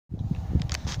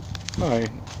Hi,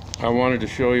 I wanted to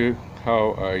show you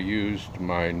how I used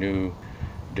my new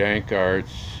Dank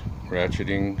Arts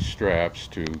ratcheting straps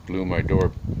to glue my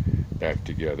door back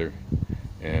together.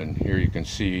 And here you can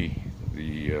see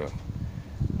the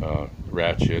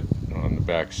ratchet on the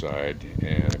back side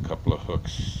and a couple of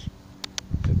hooks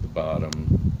at the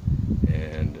bottom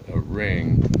and a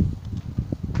ring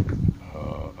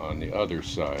on the other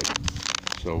side.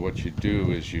 So what you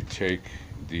do is you take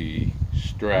the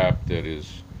strap that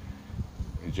is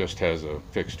it just has a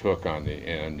fixed hook on the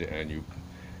end, and you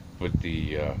put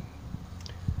the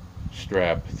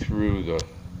strap through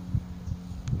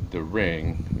the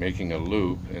ring, making a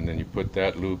loop, and then you put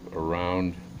that loop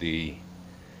around the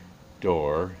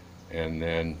door, and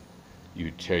then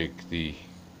you take the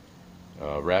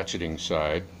ratcheting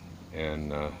side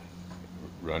and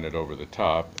run it over the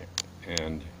top,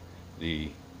 and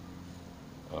the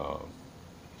uh,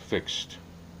 fixed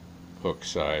hook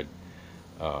side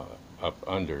uh, up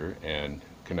under, and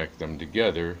connect them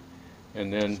together,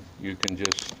 and then you can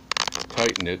just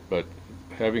tighten it. But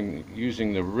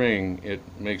using the ring, it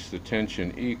makes the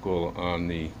tension equal on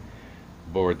the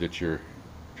board that you're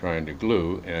trying to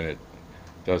glue, and it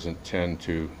doesn't tend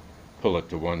to pull it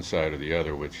to one side or the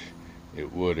other, which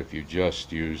it would if you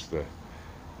just use the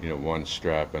one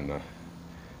strap and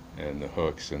the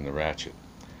hooks and the ratchet.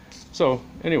 So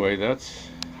anyway, that's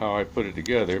how I put it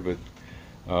together. But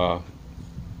uh,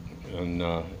 and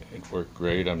it worked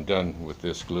great. I'm done with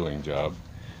this gluing job,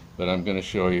 but I'm going to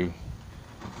show you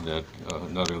that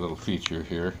another little feature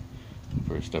here.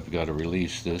 First, I've got to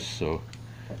release this so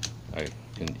I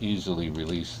can easily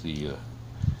release the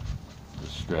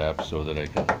strap so that I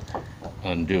can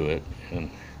undo it. And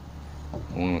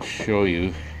I want to show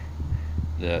you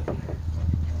that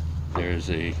there's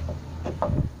a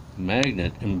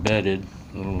magnet embedded.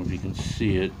 I don't know if you can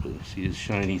see it, but see this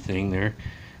shiny thing there.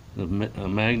 The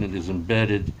magnet is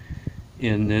embedded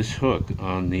in this hook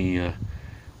on the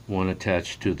one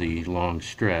attached to the long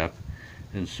strap,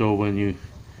 and so when you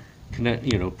connect,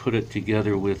 put it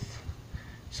together with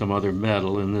some other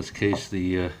metal, in this case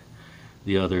the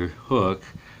other hook,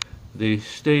 they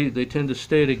tend to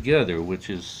stay together, which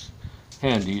is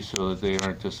handy so that they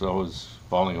aren't just always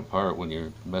falling apart when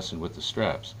you're messing with the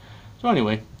straps. So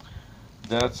anyway,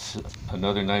 that's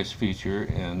another nice feature,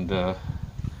 and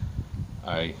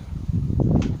I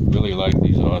really like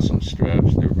these awesome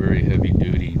straps. They're very heavy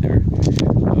duty.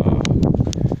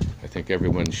 I think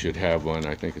everyone should have one.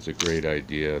 I think it's a great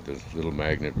idea. The little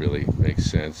magnet really makes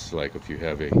sense. Like if you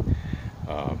have a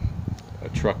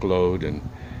truckload, and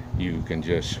you can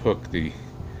just hook the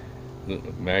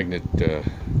magnet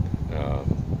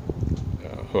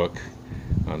hook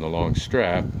on the long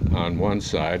strap on one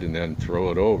side, and then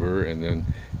throw it over, and then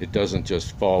it doesn't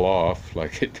just fall off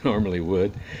like it normally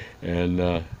would,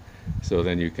 and so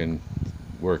then you can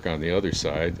work on the other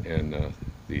side, and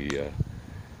the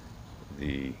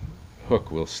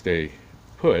hook will stay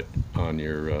put on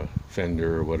your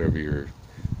fender or whatever you're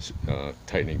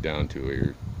tightening down to,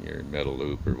 or your metal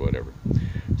loop or whatever.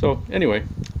 So anyway,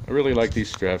 I really like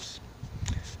these straps.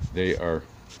 They are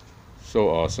so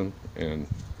awesome, and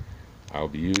I'll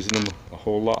be using them a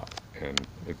whole lot, and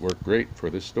it worked great for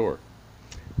this store.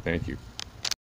 Thank you.